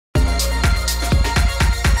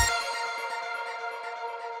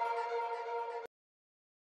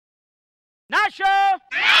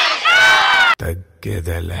Ladies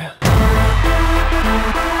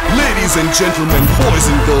and gentlemen, boys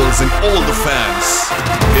and girls and all the fans,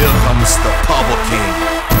 here comes the Power King,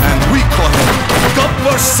 and we call him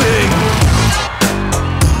Gabbar Singh.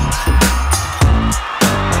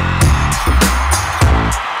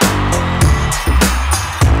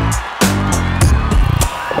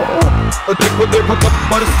 देखो देखो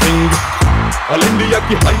Gabbar Singh all India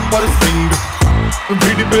की hyper Singh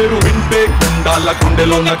వీడి పేరు వింటే గుండాల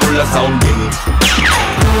గుండెలో నగుళ్ళ sounding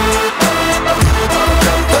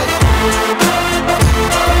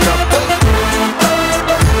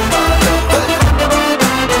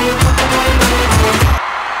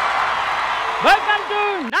welcome to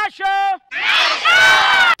నా show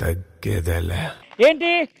తగ్గేదలే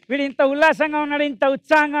ఏంటి వీడు ఇంత ఉల్లాసంగా ఉన్నాడు ఇంత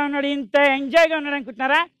ఉత్సాహంగా ఉన్నాడు ఇంత ఎంజాయ్గా ఉన్నాడు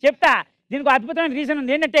అనుకుంటున్నారా చెప్తా దీనికి అద్భుతమైన రీజన్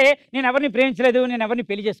ఉంది ఏంటంటే నేను ఎవరిని ప్రేమించలేదు నేను ఎవరిని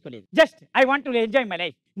పెళ్లి చేసుకోలేదు just I want to enjoy my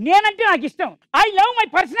life నేనంటే నాకు ఇష్టం ఐ లవ్ మై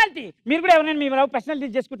పర్సనాలిటీ మీరు కూడా ఎవరైనా మీ లవ్ పర్సనాలిటీ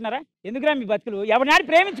చేసుకుంటున్నారా ఎందుకురా మీ బతుకులు ఎవరినాడు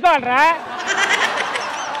ప్రేమించుకోవాలరా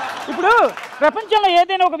ఇప్పుడు ప్రపంచంలో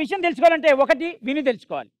ఏదైనా ఒక విషయం తెలుసుకోవాలంటే ఒకటి విని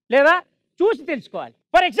తెలుసుకోవాలి లేదా చూసి తెలుసుకోవాలి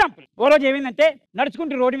ఫర్ ఎగ్జాంపుల్ ఓ రోజు ఏమైందంటే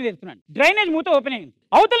నడుచుకుంటూ రోడ్డు మీద వెళ్తున్నాడు డ్రైనేజ్ మూత ఓపెన్ అయింది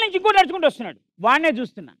అవతల నుంచి ఇంకో నడుచుకుంటూ వస్తున్నాడు వాడినే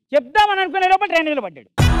చూస్తున్నా చెప్దామని అనుకునే లోపల డ్రైనేజ్లో పడ్డాడు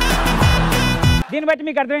దీన్ని బట్టి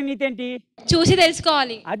మీకు అర్థమైన నీతి ఏంటి చూసి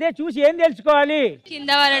తెలుసుకోవాలి అదే చూసి ఏం తెలుసుకోవాలి కింద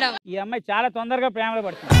పడడం ఈ అమ్మాయి చాలా తొందరగా ప్రేమలో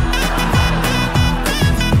పడుతుంది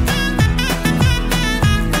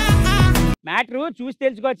మ్యాటర్ చూసి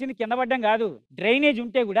తెలుసుకోవాల్సింది కింద పడ్డం కాదు డ్రైనేజ్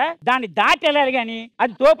ఉంటే కూడా దాన్ని దాటి వెళ్ళాలి కానీ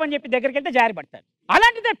అది తోపని చెప్పి దగ్గరికి వెళ్తే జారి పడతారు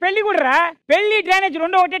అలాంటిదే పెళ్లి కూడా రా పెళ్లి డ్రైనేజ్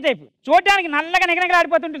రెండో ఒకటే టైపు చూడడానికి నల్లగా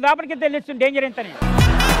నిగనగలాడిపోతుంటుంది లోపలికి వెళ్తే తెలుస్తుంది డేంజర్ ఎంతని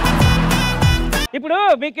ఇప్పుడు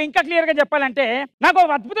మీకు ఇంకా క్లియర్ గా చెప్పాలంటే నాకు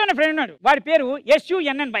ఒక అద్భుతమైన ఫ్రెండ్ ఉన్నాడు వాడి పేరు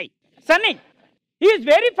SUNNY Sunny is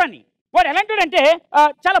very funny వాడు ఎలాంటి అంటే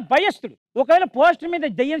చాలా భయస్తుడు ఒకవేళ పోస్టర్ మీద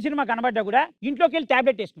దయ్యం సినిమా కనబడ్డా కూడా ఇంట్లోకి వెళ్ళి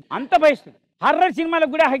టాబ్లెట్ వేసుకుని అంత భయస్తుడు హర్రర్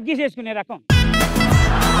సినిమాలకు కూడా హగ్గీస్ వేసుకునే రకం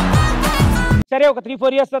సరే ఒక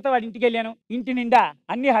 3-4 years తర్వాత వాడి ఇంటికి వెళ్ళాను ఇంటి నిండా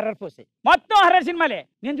అన్ని హర్రర్ పోసాయి మొత్తం హర్రర్ సినిమాలే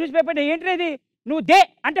నేను చూసి భయపడ్డా ఏంటిది నువ్వు దే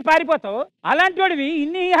అంటే పారిపోతావు అలాంటి వాడివి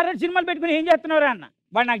ఇన్ని హర్రర్ సినిమాలు పెట్టుకుని ఏం చేస్తున్నావురా అన్న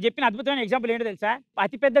వాడు నాకు చెప్పిన అద్భుతమైన ఎగ్జాంపుల్ ఏంటో తెలుసా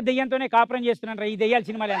అతిపెద్ద దెయ్యంతోనే కాపురం చేస్తున్నాను ఈ దెయ్యాల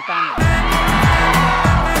సినిమాలు ఎంత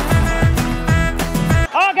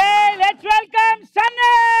ఓకే లెట్స్ వెల్కమ్ సన్నీ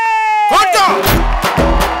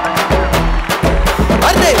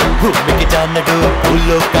అరే భూమికి జానడు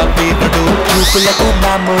పూలో కబీరుడు చూపులకు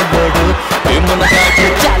మామూలుడు ప్రేమనగాడు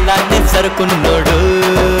చాలా సరుకున్నోడు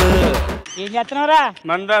ఏం చేస్తున్నావురా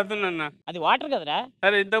మన రాదునన్నా అది వాటర్ కదరా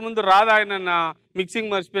అరే ఇంత ముందు రాదాయనన్నా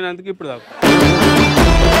మిక్సింగ్ మర్చిపోయినందుకు ఇప్పుడు తాగు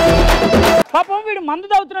పాపం వీడు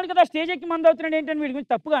మందు తాగుతున్నాడు కదా స్టేజ్ ఎక్కి మందు అవుతున్నాడు ఏంటని వీడి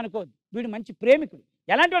గురించి తప్పుగా అనుకోవద్దు వీడు మంచి ప్రేమికుడు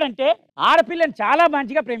ఎలాంటి వాడు అంటే ఆడపిల్లని చాలా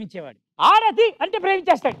మంచిగా ప్రేమించేవాడు ఆడది అంటే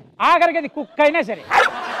ప్రేమించేస్తాడు ఆఖరికి అది కుక్క అయినా సరే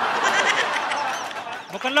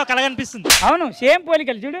ముఖంలో కలగనిపిస్తుంది అవును సేమ్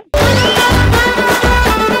పోలికలు చూడు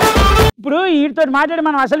ఇప్పుడు వీటితో మాట్లాడి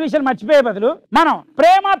మనం అసలు విషయాలు మర్చిపోయే బదులు మనం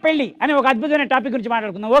ప్రేమ పెళ్లి అనే ఒక అద్భుతమైన టాపిక్ గురించి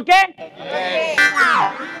మాట్లాడుకుందాం ఓకే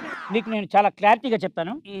నీకు నేను చాలా క్లారిటీగా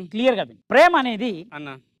చెప్తాను క్లియర్ గా ప్రేమ అనేది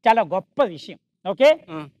చాలా గొప్ప విషయం ఓకే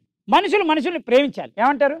మనుషుల్ని ప్రేమించాలి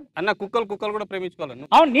ఏమంటారు అన్న కుక్కలు కూడా ప్రేమించుకోవాలి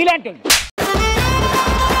అవును నీలాంటి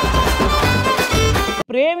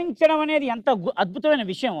ప్రేమించడం అనేది ఎంత అద్భుతమైన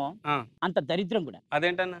విషయమో అంత దరిద్రం కూడా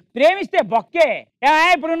అదేంటన్నా ప్రేమిస్తే బొక్కే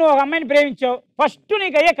ఇప్పుడు నువ్వు ఒక అమ్మాయిని ప్రేమించావు ఫస్ట్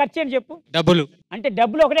నీకు అయ్యే ఖర్చు అని చెప్పు డబ్బులు అంటే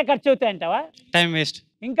డబ్బులు ఒకటే ఖర్చు అవుతాయి అంటావా టైం వేస్ట్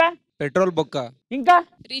ఇంకా పెట్రోల్ బొక్క ఇంకా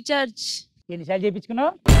రీఛార్జ్ ఎన్నిసార్లు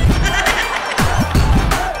చేయించుకున్నావు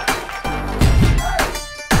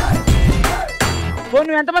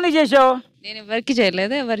నువ్వు ఎంతమందికి చేసావు నేను ఎవరికి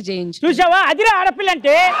చేయలేదు ఎవరు చేయించు చూసావా అదిరా ఆడపిల్ల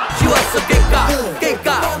అంటే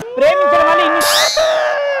ప్రేమించడం వల్ల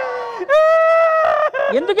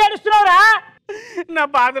ఎందుకు ఏడుస్తున్నావురా నా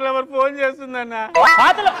పాతలు ఎవరు ఫోన్ చేస్తుందన్న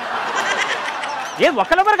పాతలు ఏ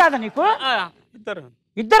ఒకరెవరు కాదా నీకు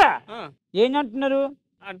ఇద్దరా ఏం అంటున్నారు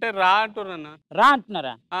అంటే రా అంటున్నా రా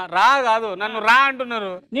అంటున్నారా రా కాదు నన్ను రా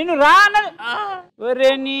అంటున్నారు నిన్ను రా అన్నది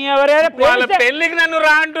పెళ్లికి నన్ను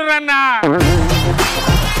రా అంటున్నా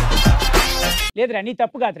లేదురా నీ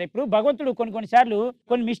తప్పు కాదురా ఇప్పుడు భగవంతుడు కొన్నిసార్లు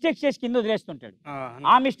కొన్ని మిస్టేక్స్ చేసి కింద వదిలేస్తుంటాడు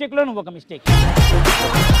ఆ మిస్టేక్ లో నువ్వు ఒక మిస్టేక్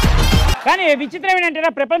కానీ విచిత్రం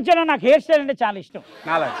ఏంటంటే ప్రపంచంలో నాకు హెయిర్ స్టైల్ అంటే చాలా ఇష్టం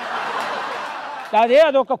అదే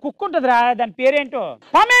అది ఒక కుక్ ఉంటుందిరా దాని పేరేంటో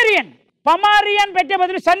పమారియన్ పెట్టే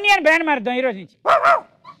బదులు సన్నీ అని బ్రాండ్ మారుద్దాం ఈ రోజు నుంచి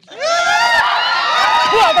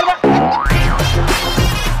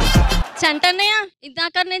చంటన్నయ్య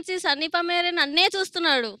ఇందాక నుంచి సన్నీ పమేరియన్ అన్నే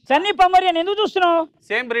చూస్తున్నాడు సన్నీ పమేరియన్ ఎందుకు చూస్తున్నావు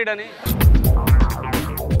సేమ్ బ్రీడ్ అని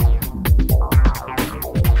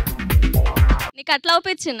నీకు అట్లా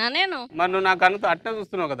ఒప్పించినా నేను మరి నువ్వు నాకు అన్నతో అట్లా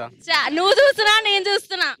చూస్తున్నావు కదా నువ్వు చూస్తున్నా నేను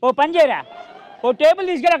చూస్తున్నా ఓ పని చేయరా ఓ టేబుల్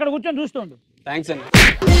తీసుకెళ్ళి అక్కడ కూర్చొని చూస్తుండు థ్యాంక్స్ అండి.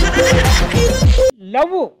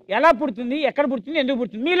 లవ్ ఎలా పుడుతుంది, ఎక్కడ పుడుతుంది, ఎందుకు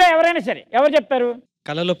పుడుతుంది? మీలో ఎవరైనా సరే ఎవరు చెప్తారు?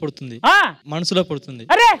 కళలో పుడుతుంది, ఆ మనసులో పుడుతుంది.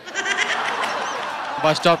 అరే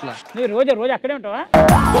బస్ స్టాప్ లో. నువ్వు రోజు అక్కడే ఉంటావా?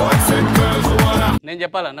 నేను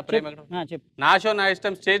చెప్పాలన్న ప్రేమ ఎక్కడ? చెప్పు. నా షో నా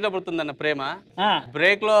ఇష్టం స్టేజ్ లో పుడుతుందన్న ప్రేమ,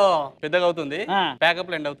 బ్రేక్ లో పెద్దగా అవుతుంది,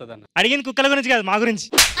 ప్యాకప్ లో ఎండ్ అవుతుంది అన్న. అడిగిన కుక్కల గురించి కాదు, మా గురించి.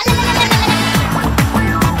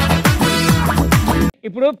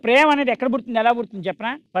 ఇప్పుడు ప్రేమ అనేది ఎక్కడ పుడుతుంది, ఎలా పుడుతుంది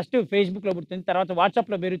చెప్పనా? ఫస్ట్ ఫేస్బుక్ లో పుడుతుంది, తర్వాత వాట్సాప్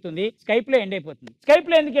లో పెరుగుతుంది, స్కైప్ లో ఎండ్ అయిపోతుంది. స్కైప్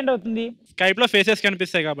లో ఎందుకు ఎండ్ అవుతుంది? స్కైప్ లో ఫేసెస్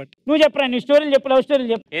కనిపిస్తాయి కాబట్టి. నువ్వు చెప్పరా, నీ స్టోరీలు చెప్పు, లవ్ స్టోరీలు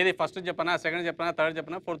చెప్పు. ఏది ఫస్ట్ చెప్పనా, సెకండ్ చెప్పనా, థర్డ్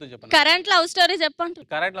చెప్పనా, ఫోర్త్ చెప్పనా? కరెంట్ లవ్ స్టోరీ చెప్పండి.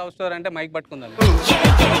 కరెక్ట్ లవ్ స్టోరీ అంటే మైక్ పట్టుకుందాం.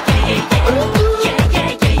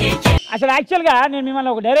 అసలు యాక్చువల్ గా నేను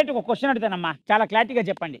మిమ్మల్ని డైరెక్ట్ ఒక క్వశ్చన్ అడుగుతానమ్మా, చాలా క్లారిటీగా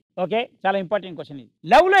చెప్పండి. ఓకే, చాలా ఇంపార్టెంట్ క్వశ్చన్ ఇది.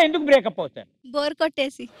 లవ్ లో ఎందుకు బ్రేకప్ అవుతారు? బోర్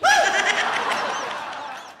కొట్టేసి.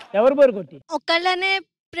 ఎవరు బోరు కొట్టి? ఒక్కళ్ళనే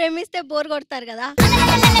ప్రేమిస్తే బోర్ కొడతారు కదా.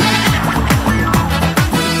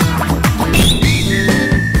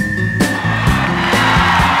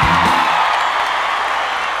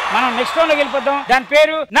 మనం నెక్స్ట్ రౌండ్ లోకి వెళ్ళిపోతాం. దాని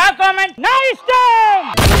పేరు నా కామెంట్ నా ఇష్టం.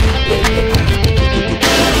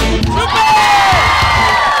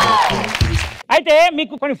 అయితే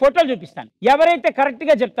మీకు కొన్ని ఫోటోలు చూపిస్తాను. ఎవరైతే కరెక్ట్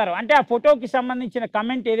గా చెప్తారో, అంటే ఆ ఫోటోకి సంబంధించిన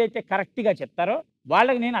కమెంట్ ఏదైతే కరెక్ట్ గా చెప్తారో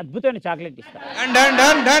వాళ్ళకి నేను అద్భుతమైన చాక్లెట్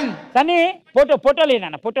ఇస్తాను. కానీ ఫోటోలే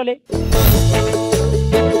నాన్న, ఫోటోలే.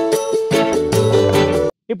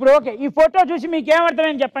 ఇప్పుడు ఓకే, ఈ ఫోటో చూసి మీకు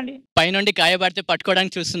ఏమర్థమైంది చెప్పండి. పైనుండి కాయ పడితే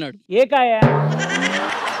పట్టుకోవడానికి చూస్తున్నాడు. ఏ కాయ?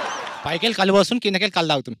 పైకెళ్ళి కళ్ళు పోస్తుంది, కిందకెళ్ళి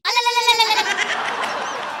కళ్ళు తాగుతుంది.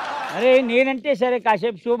 అరే నేనంటే సరే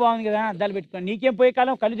కాసేపు షో బాగుంది కదా అద్దాలు పెట్టుకోండి, నీకేం పోయే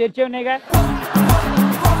కాలం, కళ్ళు తెరిచే ఉన్నాయిగా.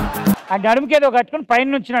 ఆ నడుముకి ఏదో కట్టుకుని పైన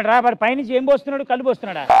నుంచున్నాడు రా, వాడు పైనుంచి ఏం పోస్తున్నాడు? కళ్ళు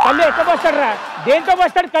పోస్తున్నాడా? కళ్ళు ఎట్లా పోస్తాడు రా? దేంతో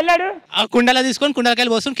పోస్తాడు కళ్ళాడు? ఆ కుండలో తీసుకొని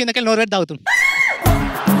కుండలకెళ్ళి పోస్తుంది, కిందకెళ్ళి నోరు పెట్టి తాగుతుంది.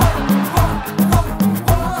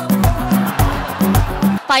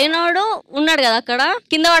 పైనోడు ఉన్నాడు కదా అక్కడ,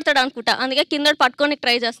 కింద పడతాడు అనుకుంటా, అందుకే కింద పట్టుకొని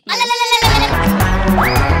ట్రై చేస్తున్నాడు.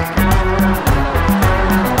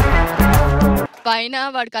 పైన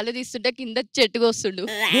వాడు కళ్ళు తీస్తుంటే కింద చెట్టుకు వస్తుండు.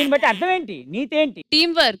 దీన్ని బట్టి అర్థం ఏంటి, నీతి ఏంటి?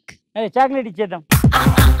 Team work. అదే చాక్లెట్ ఇచ్చేద్దాం.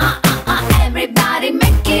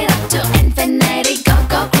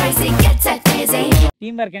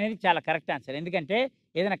 టీమ్ వర్క్ అనేది చాలా కరెక్ట్ ఆన్సర్. ఎందుకంటే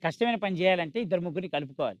ఏదైనా కష్టమైన పని చేయాలంటే ఇద్దరు ముగ్గురిని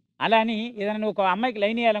కలుపుకోవాలి. అలా అని ఏదైనా నువ్వు ఒక అమ్మాయికి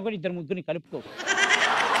లైన్ వేయాలనుకో ఇద్దరు ముగ్గురిని కలుపుకో.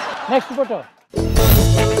 Next photo.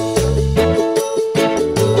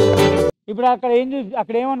 ఇప్పుడు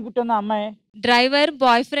అక్కడ ఏమనుకుంటుందా అమ్మాయి? డ్రైవర్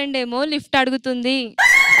బాయ్ ఫ్రెండ్ ఏమో లిఫ్ట్ అడుగుతుంది.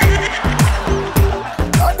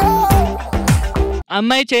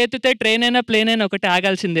 అమ్మాయి చేతితే ట్రైన్ అయినా ప్లేన్ అయినా ఒకటి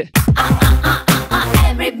ఆగాల్సిందే.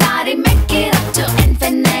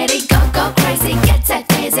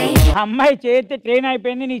 అమ్మాయి చేతి ట్రైన్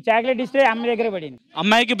అయిపోయింది, నీ చాక్లెట్ ఇస్తే అమ్మాయి దగ్గర పడింది.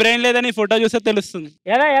 అమ్మాయికి బ్రెయిన్ లేదని ఫోటో చూస్తే తెలుస్తుంది.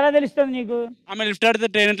 ఎలా తెలుస్తుంది నీకు? ఆమె లిఫ్ట్ ఆడితే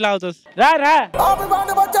ట్రైన్ ఎట్లా అవుతుంది?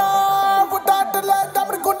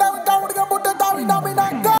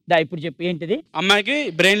 రా ఇప్పుడు చెప్పు ఏంటిది? అమ్మాయికి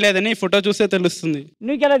బ్రెయిన్ లేదని ఫోటో చూస్తే తెలుస్తుంది.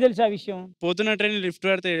 నీకెలా తెలుసు ఆ విషయం? పోతున్న ట్రైన్ లిఫ్ట్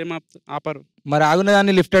ఆడితే ఏం ఆపరు. మరి ఆగున్న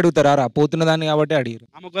దాన్ని లిఫ్ట్ అడుగుతారా? పోతున్న దాన్ని కాబట్టి అడిగారు.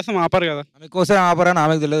 ఆమె కోసం ఆపరు కదా. ఆమె కోసం ఆపరని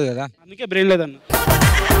ఆమెకు తెలియదు కదా, అందుకే బ్రెయిన్ లేదన్న.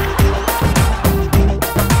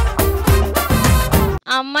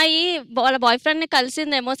 ఆ అమ్మాయి వాళ్ళ బాయ్ ఫ్రెండ్ ని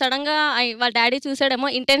కలిసిందేమో, సడన్ గా వాళ్ళ డాడీ చూసాడేమో,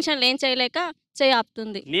 ఇంటెన్షన్ ఏం చేయలేక చేయి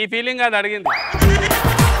ఆపుతుంది. నీ ఫీలింగ్ అది అడిగింది,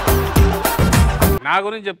 నా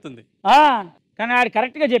గురించి చెప్తుంది. కానీ ఆడు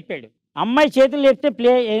కరెక్ట్ గా చెప్పాడు. అమ్మాయి చేతులు లేపితే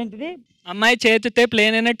ప్లే ఏంటిది? అమ్మాయి చేతితే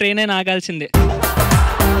ప్లేన్ అయినా ట్రైన్ అయినా ఆగాల్సిందే.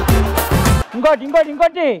 ఇంకోటి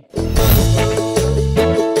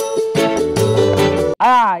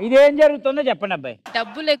ఇదేం జరుగుతుందో చెప్పండి అబ్బాయి.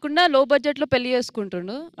 డబ్బు లేకుండా లో బడ్జెట్ లో పెళ్లి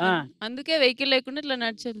చేసుకుంటుండు, అందుకే వెహికల్ లేకుండా ఇట్లా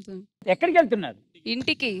నడిచి వెళ్తుంది. ఎక్కడికి వెళ్తున్నారు?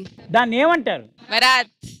 ఇంటికి. దాన్ని ఏమంటారు?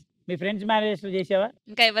 వరాత్. మీ ఫ్రెండ్స్ మ్యారేజ్ చేసావా?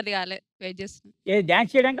 ఇంకా ఎవరిది కాలే, వెయిట్ చేస్తున్నా. ఏది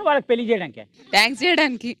డాన్స్ చేయడానికి, వాళ్ళకి పెళ్లి చేయడానికి? డాన్స్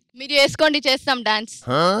చేయడానికి. మీరు చేసుకోండి, చేస్తాం డాన్స్.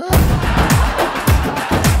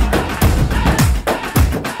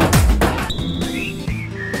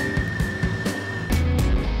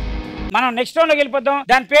 మనం నెక్స్ట్ రౌండ్ లోకి వెళ్ళిపోతాం.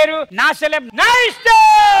 దాని పేరు నా సెలబ్ నా ఇష్టం.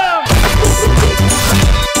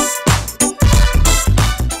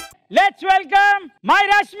 Let's welcome my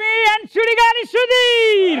Rashmi and సుడిగాని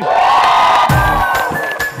Sudheer.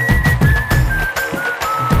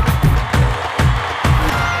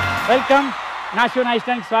 Welcome. నా షో నా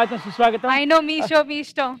ఇష్టానికి స్వాగతం, సుస్వాగతం. I know me show me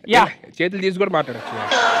ఇష్టం. యా, చేతులు తీసి కూడా మాట్లాడచ్చు.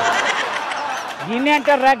 దీన్ని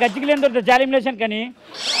అంటారు రా గజ్జికలేని దొరుకుతుంది జాలిమినేషన్. కానీ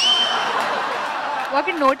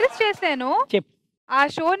ఒకటి నోటీస్ చేశాను, చెప్పు. ఆ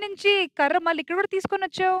షో నుంచి కర్ర మళ్ళీ ఇక్కడ కూడా తీసుకొని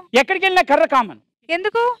వచ్చావు. ఎక్కడికి వెళ్ళినా కర్ర కామన్.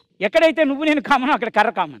 ఎందుకు? ఎక్కడైతే నువ్వు నేను కామన్ అక్కడ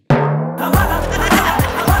కర్ర కామన్.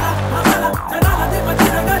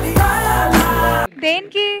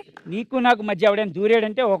 దేనికి? నీకు నాకు మధ్య ఎవడైనా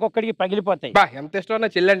దూరేడంటే ఒక్కొక్కడికి పగిలిపోతాయి. బా ఎంత ఇష్టం నా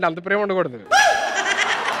చెల్లి అంటే, అంత ప్రేమ ఉండకూడదు.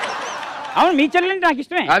 అవును, మీ చెల్లి అంటే నాకు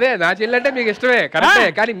ఇష్టమే. అదే నా చెల్లి అంటే మీకు ఇష్టమే, కరెక్టే.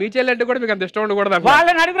 కానీ మీ చెల్లి అంటే కూడా మీకు అంత ఇష్టం ఉండకూడదు.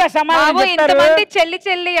 వాళ్ళని అడుగురా సమాధానం చెప్తారు. ఇంతమంది చెల్లి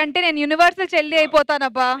చెల్లి అంటే నేను యూనివర్సల్ చెల్లి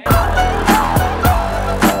అయిపోతానబ్బా.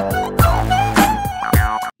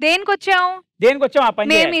 దేనికి వచ్చాం? ఆ పని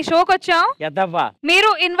మేము ఈ షోకి వచ్చాం. ఎదవ్వా, మీరు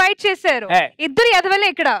ఇన్వైట్ చేశారు. ఇద్దరు ఎదవలే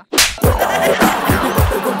ఇక్కడ.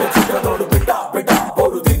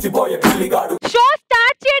 Show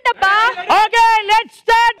start చేయండబ్బా. Okay, let's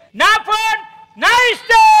start. నా ఫోన్ నా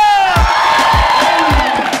ఇష్టం.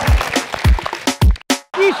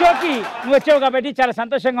 ఈ షోకి నువ్వు వచ్చావు కాబట్టి చాలా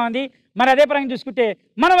సంతోషంగా ఉంది. మరి అదే పరంగా చూసుకుంటే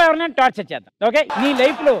మనం ఎవరినైనా టార్చర్ చేద్దాం. ఓకే, నీ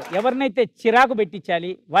లైఫ్లో ఎవరినైతే చిరాకు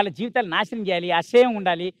పెట్టించాలి, వాళ్ళ జీవితాలు నాశనం చేయాలి, అసహ్యం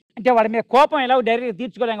ఉండాలి అంటే వాడి మీద కోపం ఎలా డైరెక్ట్గా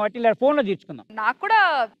తీర్చుకోలేం కాబట్టి ఇలా ఫోన్లో తీర్చుకుందాం. నాకు కూడా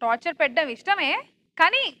టార్చర్ పెట్టడం ఇష్టమే,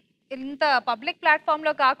 కానీ ఇంత పబ్లిక్ ప్లాట్ఫామ్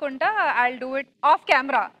లో కాకుండా I will do it of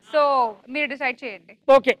camera. So మీరు డిసైడ్ చేయండి.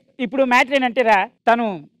 ఓకే, ఇప్పుడు మ్యాటర్ ఏంటంటే రా, తను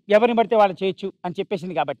ఎవరిని పడితే వాళ్ళు చేయొచ్చు అని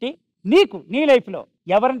చెప్పేసింది కాబట్టి నీకు నీ లైఫ్లో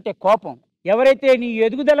ఎవరంటే కోపం, ఎవరైతే నీ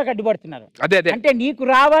ఎదుగుదలకు అడ్డుపడుతున్నారు, అంటే నీకు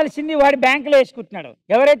రావాల్సింది వాడి బ్యాంకులో వేసుకుంటున్నాడు,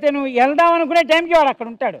 ఎవరైతే నువ్వు వెళ్దాం అనుకునే టైంకి వాడు అక్కడ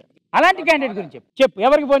ఉంటాడు, అలాంటి క్యాండిడేట్ గురించి చెప్పు.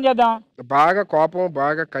 ఎవరికి ఫోన్ చేద్దాం? బాగా కోపం,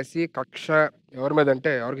 బాగా కసి, కక్ష ఎవరి మీద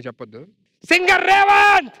అంటే ఎవరికి చెప్పొద్దు. సింగర్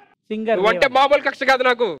రేవంత్. సింగర్ అంటే మామూలు కక్ష కాదు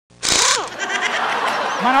నాకు.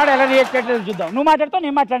 మనవాడు ఎలా రియాక్ట్ అవుతుందో చూద్దాం. నువ్వు మాట్లాడతావు,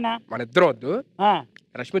 నేను మాట్లాడినా? మన ఇద్దరం వద్దు,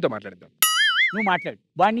 రష్మితో మాట్లాడదాం. నువ్వు మాట్లాడు,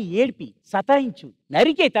 వాడిని ఏడ్పి సతాయించు,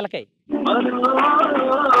 నరికే తలకాయ.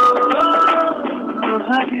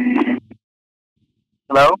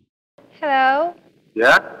 Hello. Hello.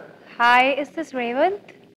 Yeah. Hi, is this Revant?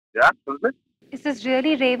 Yeah. Who's this? Is this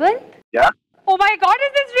really Revant? Yeah. Oh my God,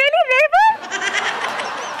 is this really Revant?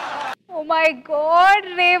 Oh my God,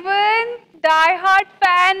 Revant. Die hard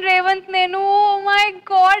fan Revant nenu. Oh my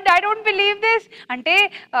God, I don't believe this. Ante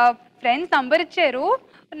friends number ఇచ్చారు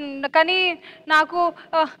కానీ నాకు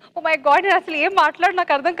oh my God నేను అసలు ఏం మాట్లాడు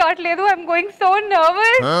నాకు అర్థం కావట్లేదు. I'm going so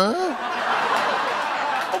nervous.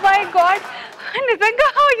 Oh my God, నిజంగా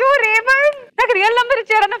అయ్యో రేవంత్ నాకు real number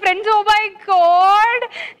ఇచ్చారన్న friends. Oh my God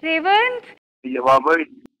Revanth. అయ్యో బాబోయ్,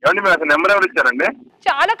 ఏమండి మీరు అసలు నెంబర్ ఎవరు ఇచ్చారండి?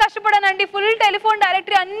 చాలా కష్టపడానండి, ఫుల్ టెలిఫోన్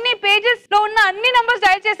డైరెక్టరీ అన్ని పేజెస్ లో ఉన్న అన్ని నంబర్స్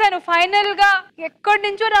డయల్ చేశాను. ఫైనల్ గా ఎక్కడి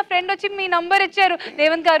నుంచో నా ఫ్రెండ్ వచ్చి మీ నంబర్ ఇచ్చారు.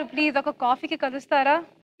 రేవంత్ గారు ప్లీజ్ ఒక కాఫీకి కలుస్తారా?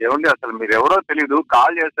 ఏమండి అసలు మీరు ఎవరో తెలీదు,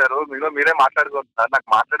 కాల్ చేశారు, మీరే మాట్లాడుకుంటున్నారు, నాకు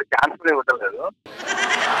మాట్లాడే ఛాన్స్ కూడా ఇవ్వట్లేదు.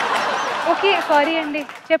 ఓకే సారీ అండి,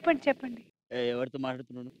 చెప్పండి చెప్పండి. ఎవరితో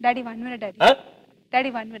మాట్లాడుతున్నాను? Daddy 1 minute daddy. Daddy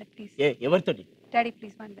 1 minute please. ఎవరితో? Daddy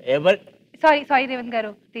please 1 minute. ఎవరు? సారీ రేవంత్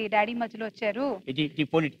గారు, డాడీ మధ్యలో వచ్చారు.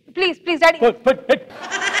 Please please daddy.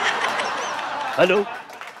 Hello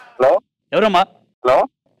hello, ఎవరమ్మా? హలో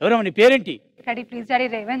ఎవరమ్మా, నీ పేరేంటి? Daddy please daddy,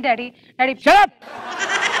 Revanth daddy. Daddy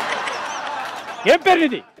ఏం పేరు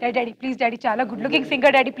ఇది? డాడీ ప్లీజ్ డాడీ, చాలా good looking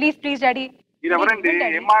singer daddy, please please daddy. మీరు ఎవరండి,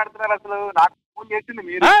 ఏం మాట్లాడుతున్నారు అసలు? నాకు ఫోన్ చేసింది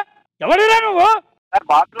మీరు. ఎవరురా నువ్వు? సార్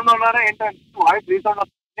బాత్రూమ్ లో ఉన్నారా ఏంటంటే వాయిస్ రీసౌండ్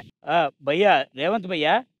వస్తుంది. భయ్యా, రేవంత్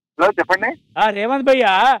భయ్యా. హలో చెప్పండి. రేవంత్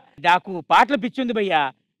భయ్యా, నాకు పాటలు పిచ్చింది భయ్యా,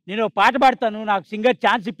 నేను పాట పాడతాను, నాకు సింగర్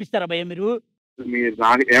ఛాన్స్ ఇప్పిస్తారా భయ్యా మీరు? మీరు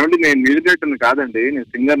ఏమండి, నేను మ్యూజిక్ డైరెక్టర్ కాదండి, నేను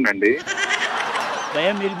సింగర్ నండి.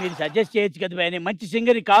 భయ్యా మీరు సజెస్ట్ చేయొచ్చు కదా భయ్యా, నేను మంచి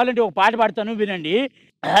సింగర్, కావాలంటే ఒక పాట పాడతాను వినండి.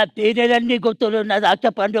 తేనెలన్నీ గుర్తులు ఉన్న దాక్ష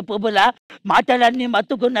పండు పువ్వుల మాటలన్నీ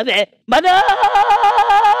మత్తుకున్నవే మదారి.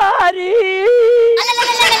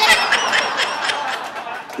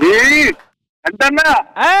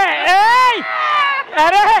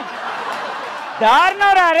 అరే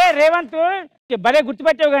దారుణం రే రేవంత్, భలే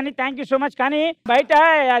గుర్తుపెట్టావు కానీ థ్యాంక్ యూ సో మచ్. కానీ బయట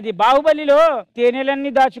అది బాహుబలిలో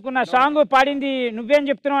తేనెలన్నీ దాచుకున్న సాంగ్ పాడింది నువ్వేం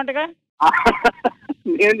చెప్తున్నావు అంటగా?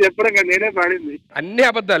 నేను చెప్పడం కదా, నేనే పాడింది. అన్ని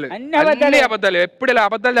అబద్ధాలు, అన్ని అబద్ధాలు. ఎప్పుడు ఇలా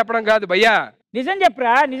అబద్ధాలు చెప్పడం కాదు భయ్యా. నిజం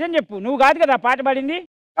చెప్పురా, నిజం చెప్పు. నువ్వు కాదు కదా పాట పాడింది?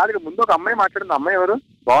 కాదు, ముందు ఒక అమ్మాయి మాట్లాడింది. అమ్మాయి ఎవరు?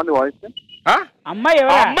 బాగుంది వాయిస్. అమ్మాయి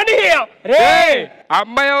ఎవరు?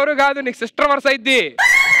 అమ్మాయి ఎవరు కాదు, నీకు సిస్టర్ వర్స్ అయింది.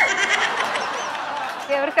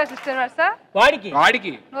 ఎవరికా సిస్టర్ వర్సా? వాడికి.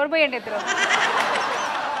 వాడికి నోర్మోయండి ఇద్దరు.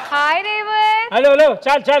 హాయ్ రేవంత్. హలో హలో,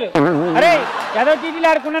 చాలు చాలు. అరే ఏదో టీవీలో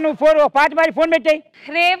ఆడుకున్నా, నువ్వు ఫోన్ పాట పాడి ఫోన్ పెట్టాయి.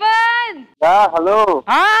 Revanth. Hello.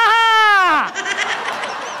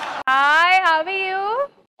 Hi, how are you?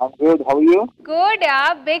 I'm good. How are you? Good, yeah.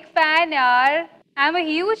 Big fan, yaar. I'm a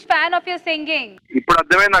huge fan of your singing. ఇప్పుడు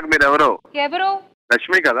అర్థమైంది నాకు మీరు ఎవరో. ఎవరు?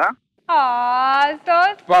 లక్ష్మి కదా? So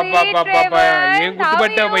sweet, Revant. ఏం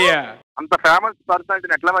గుర్తుపట్టావు భయ్యా? అంత ఫేమస్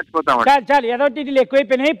పర్సనాలిటీని ఎట్లా మర్చిపోతాం? చాలు చాలు, ఏదో టీవీలు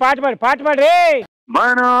ఎక్కువైపోయినాయి, పాట పాడు పాట పాడు రే.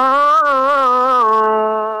 మనోహరి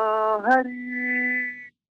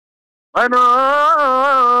మనోహరి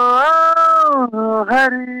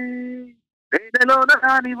గుండెలోన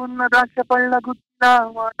రాని ఉన్న ద్రాక్ష పళ్ళ గుచ్చిన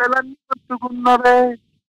మాటలన్నీ గుర్తుకున్నవే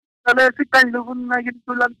తలేసి కళ్ళు ఉన్న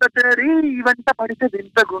ఇంతులంత చేరి వెంట పడితే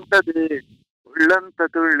వింతగుంటది ఉళ్ళంత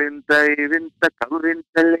తుళ్ళింత వింత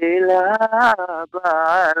కవురింతలేలా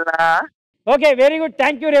Bala. Okay, very good,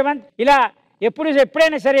 thank you Revanth. ఇలా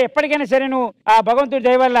ఎప్పుడైనా సరే ఎప్పటికైనా సరే నువ్వు ఆ భగవంతుడి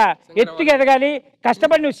దయ వల్ల ఎత్తుగా ఎదగాలి,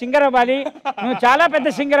 కష్టపడి నువ్వు సింగర్ అవ్వాలి, నువ్వు చాలా పెద్ద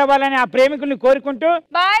సింగర్ అవ్వాలని ఆ ప్రేమికుల్ని కోరుకుంటూ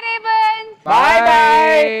bye Revanth. Bye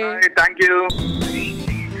bye. Thank you.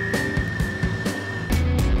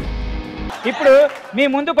 ఇప్పుడు మీ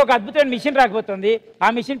ముందుకు ఒక అద్భుతమైన మిషన్ రాకపోతుంది. ఆ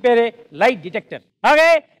మిషన్ పేరే light detector. Okay,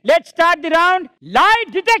 let's start the round. Light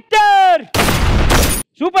detector.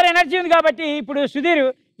 Super energy ఉంది కాబట్టి ఇప్పుడు సుధీర్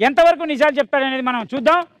ఎంతవరకు నిజాలు చెప్తాడనేది మనం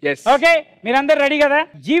చూద్దాం. ఓకే, మీరందరూ రెడీ కదా?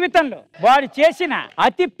 జీవితంలో వాడు చేసిన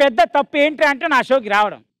అతి పెద్ద తప్పు ఏంటి అంటే నా షోకి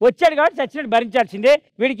రావడం. వచ్చాడు కాబట్టి చచ్చినట్టు భరించాల్సిందే.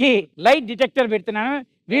 వీడికి లైట్ డిటెక్టర్ పెడుతున్నాను.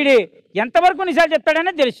 వీడి ఎంతవరకు నిజాలు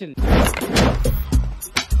చెప్తాడనేది తెలుస్తుంది.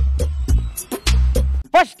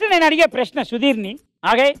 ఫస్ట్ నేను అడిగే ప్రశ్న సుధీర్ని.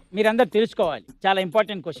 ఆగే, మీరందరూ తెలుసుకోవాలి, చాలా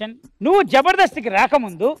ఇంపార్టెంట్ క్వశ్చన్. నువ్వు జబర్దస్త్కి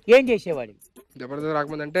రాకముందు ఏం చేసేవాడు? జబర్దస్త్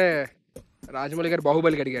రాకముందు అంటే రాజమౌళి గారు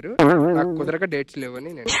బాహుబలికి అడిగారు, నాకు కుదరక డేట్స్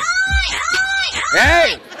లేవని నేను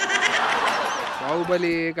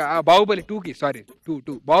బాహుబలి 2కి సారీ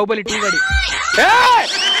 2 బాహుబలి 2 గడి.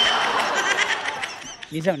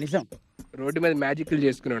 నిజం నిజం. రోడ్డు మీద మ్యాజిక్లు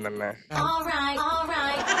చేసుకున్నాడు అన్న.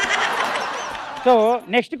 సో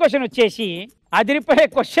నెక్స్ట్ క్వశ్చన్ వచ్చేసి అదిరిపోయే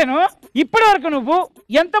క్వశ్చన్. ఇప్పటి వరకు నువ్వు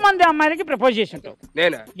ఎంతమంది అమ్మాయిలకి ప్రపోజ్ చేసి ఉంటావు?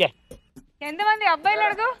 నేనా? ఎంతమంది అబ్బాయిలు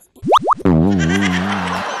అడుగు?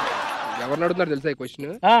 ఎవరిని అడుగుతున్నారు తెలుసా ఈ క్వశ్చన్?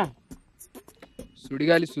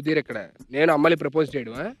 సుడిగాలి సుధీర్ ఎక్కడ? నేను అమ్మాయిని ప్రపోజ్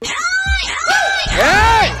చేయడం?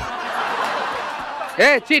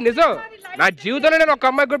 నిజం, నా జీవితంలో నేను ఒక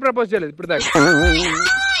అమ్మాయికి కూడా ప్రపోజ్ చేయలేదు ఇప్పుడు దాకా.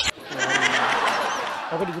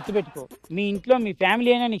 ఒకటి గుర్తుపెట్టుకో, మీ ఇంట్లో మీ ఫ్యామిలీ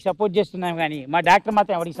అయినా నీకు సపోర్ట్ చేస్తున్నాం కానీ మా డాక్టర్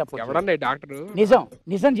మాత్రం ఎవరికి సపోర్ట్. ఎవడన్నా డాక్టర్? నిజం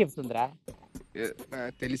నిజం చెప్తుందిరా.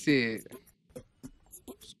 తెలిసి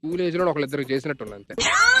స్కూల్ ఏజ్ లో ఒకళ్ళిద్దరు చేసినట్టు అంతే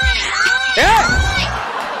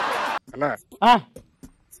అన్నా.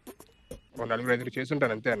 నలుగురు ఐదుగురు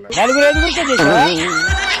చేస్తుంటాను అంతే అన్న. నలుగురు ఐదుగురికే చేసావా?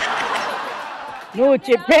 నువ్వు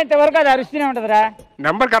చెప్పేంత వరకు అది అరుస్తూనే ఉంటదిరా.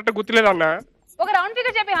 నెంబర్ కరెక్ట్ గుర్తులేదు అన్న. ఒక రౌండ్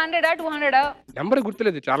ఫిగర్ చెప్పి 100 200 నెంబర్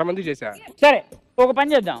గుర్తులేదు, చాలా మంది చేశా. సరే ఒక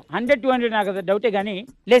పని చేద్దాం, 100 200 నాకు డౌటే కానీ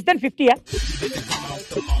less than 50యా?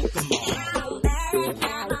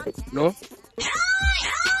 No.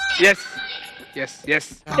 Yes yes yes.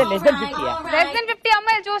 Less than 50యా? Less than 50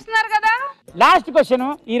 అమ్మాయిలు చూస్తున్నారు కదా. లాస్ట్ క్వశ్చన్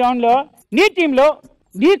ఈ రౌండ్ లో, నీ టీంలో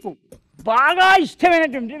నీకు బాగా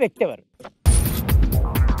ఇష్టమైనటువంటి వ్యక్తి ఎవరు?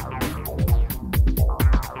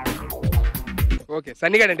 ఓకే,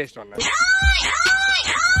 సన్నిగాడు అంటే ఇష్టం అన్న.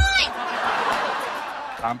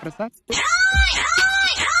 రాంప్రసాద్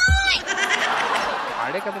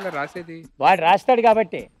ఆడే కదా రాసేది. వాడు రాస్తాడు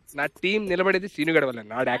కాబట్టి నా టీం నిలబడేది సీనుగడ వల్ల,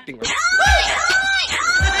 నాడు యాక్టింగ్ వల్ల.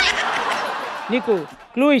 నీకు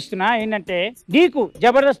క్లూ ఇస్తున్నా ఏంటంటే, నీకు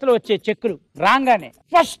జబర్దస్త్లో వచ్చే చెక్కులు రాగానే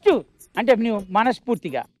ఫస్ట్ అంటే నువ్వు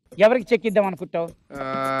మనస్ఫూర్తిగా ఎవరికి చెక్ ఇద్దాం అనుకుంటావు?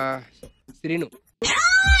 శ్రీను.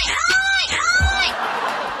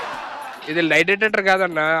 ఇది లైట్ డిటెక్టర్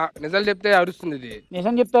కాదన్నా, నిజాలు చెప్తే అరుస్తుంది. ఇది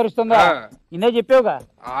నిజం చెప్తే అరుస్తుందా? ఇందే చెప్పావుగా.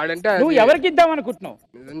 ఆడంటే నువ్వు ఎవరికి ఇద్దాం అనుకుంటున్నావు?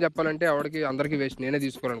 నిజం చెప్పాలంటే ఎవరికి అందరికి వేస్ట్, నేనే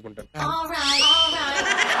తీసుకోవాలనుకుంటాను.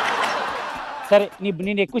 సరే,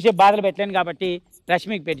 నేను ఎక్కువసేపు బాధలు పెట్టలేను కాబట్టి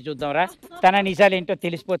రష్మికి పెట్టి చూద్దాంరా. తన నిజాలు ఏంటో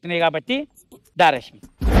తెలిసిపోతున్నాయి కాబట్టి. దా రష్మి.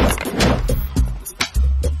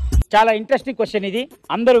 చాలా ఇంట్రెస్టింగ్ క్వశ్చన్ ఇది,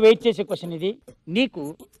 అందరూ వెయిట్ చేసే క్వశ్చన్ ఇది. నీకు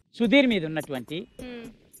సుధీర్ మీద ఉన్నటువంటి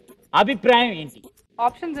అభిప్రాయం ఏంటి?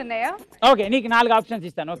 ఆప్షన్స్ ఉన్నాయా? ఓకే, నీకు 4 ఆప్షన్స్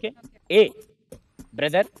ఇస్తాను. ఓకే, ఏ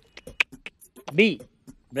brother, B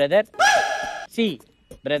brother, C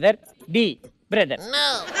brother, D brother.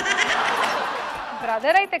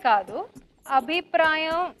 Brother అయితే కాదు.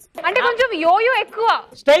 అభిప్రాయం అంటే కొంచెం యోయో ఎక్కువ,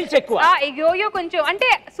 స్టైల్స్ ఎక్కువ. యోయో కొంచెం అంటే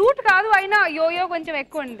సూట్ కాదు, అయినా యోయో కొంచెం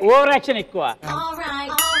ఎక్కువ ఉంది. ఓవర్ యాక్షన్ ఎక్కువ.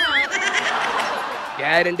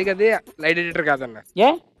 గ్యారెంటీగా అది లైట్ ఎడిటర్ కాదన్న.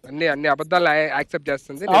 అన్ని అబద్ధాలు యాక్సెప్ట్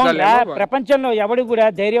చేస్తుంది. ప్రపంచంలో ఎవడు కూడా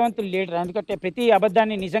ధైర్యవంతులు లేడు, ఎందుకంటే ప్రతి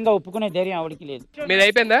అబద్ధాన్ని నిజంగా ఒప్పుకునే ధైర్యం ఎవరికి లేదు. మీరు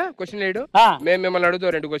అయిపోయిందా క్వశ్చన్ లేడు? మేము మిమ్మల్ని అడుగుతాం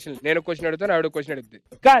 2 క్వశ్చన్లు. నేను క్వశ్చన్ అడుగుతాను, ఆవిడ క్వశ్చన్ అడుగుతుంది.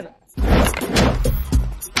 కాదు,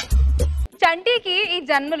 చంటికి ఈ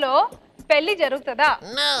జన్మలో పెళ్లి జరుగుతుందా?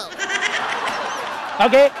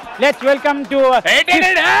 Okay, let's welcome to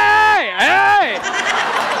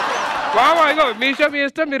me show me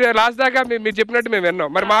ఇష్టం, మీరు లాస్ట్ దాకా మీరు చెప్పినట్టు మేము విన్నాం.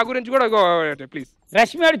 మరి మా గురించి కూడా ప్లీజ్.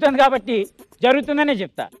 రష్మి అడుగుతుంది కాబట్టి జరుగుతుందనే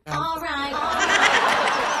చెప్తా.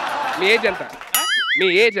 మీ ఏజ్ ఎంత? మీ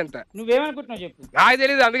ఏజ్ ఎంత? నువ్వేమనుకుంటున్నావు చెప్పు. నాకు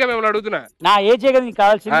తెలియదు, అందుకే మిమ్మల్ని అడుగుతున్నా. నా ఏజ్ కదా నీకు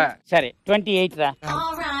కావాల్సింది. సరే 28 రా.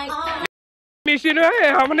 మిషన్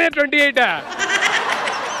 28.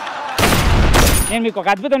 నేను మీకు ఒక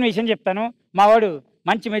అద్భుతమైన విషయం చెప్తాను. మా వాడు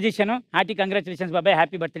మంచి మెజిషియన్. హార్టీ కంగ్రాచులేషన్స్ బాబాయ్,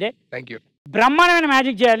 హ్యాపీ బర్త్డే. Thank you. బ్రహ్మాండమైన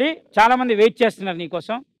మ్యాజిక్ చేయాలి. చాలా మంది వెయిట్ చేస్తున్నారు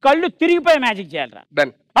నీకోసం. కళ్ళు తిరిగిపోయే మ్యాజిక్ చేయాలరా.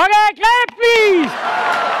 డన్. Okay clap please.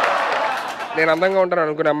 నేను అందంగా ఉంటాను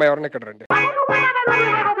అనుకునే అమ్మాయి ఎవరైనా ఇక్కడ రండి.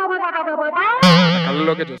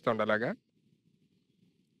 కళ్ళలోకే చూస్తూ ఉండాలి అలాగా.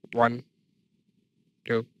 1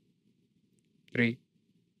 2 3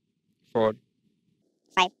 4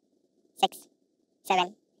 5 6 7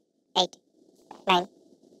 8 9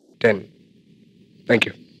 10. Thank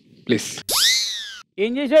you. ప్లీజ్.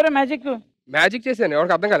 ఏం చేశారా మ్యాజిక్? మ్యాజిక్ చేశాను.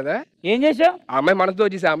 ఎవరికి అర్థం కాలేదా? ఏం చేసావు? ఆ అమ్మాయి మనసుతో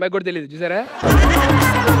చూసా, ఆ అమ్మాయి కూడా తెలియదు. చూసారా?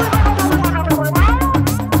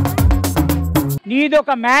 నీది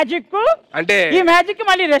ఒక మ్యాజిక్ అంటే ఈ మ్యాజిక్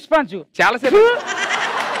మళ్ళీ రెస్పాన్స్ చాలా సేపు.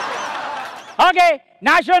 ఓకే,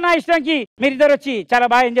 నా షో నా ఇష్టంకి మీరిద్దరు వచ్చి చాలా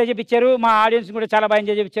బాగా ఎంజాయ్ చేయించారు. మా ఆడియన్స్ కూడా చాలా బాగా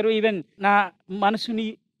ఎంజాయ్ చేయించారు. ఈవెన్ నా మనసుని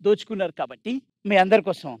దోచుకున్నారు. కాబట్టి మీ అందరి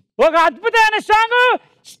కోసం ఒక అద్భుతమైన సాంగ్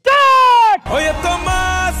స్టార్ట్. ఓ ये तो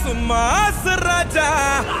मास मास राजा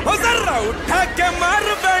ओ जरा उठा के मार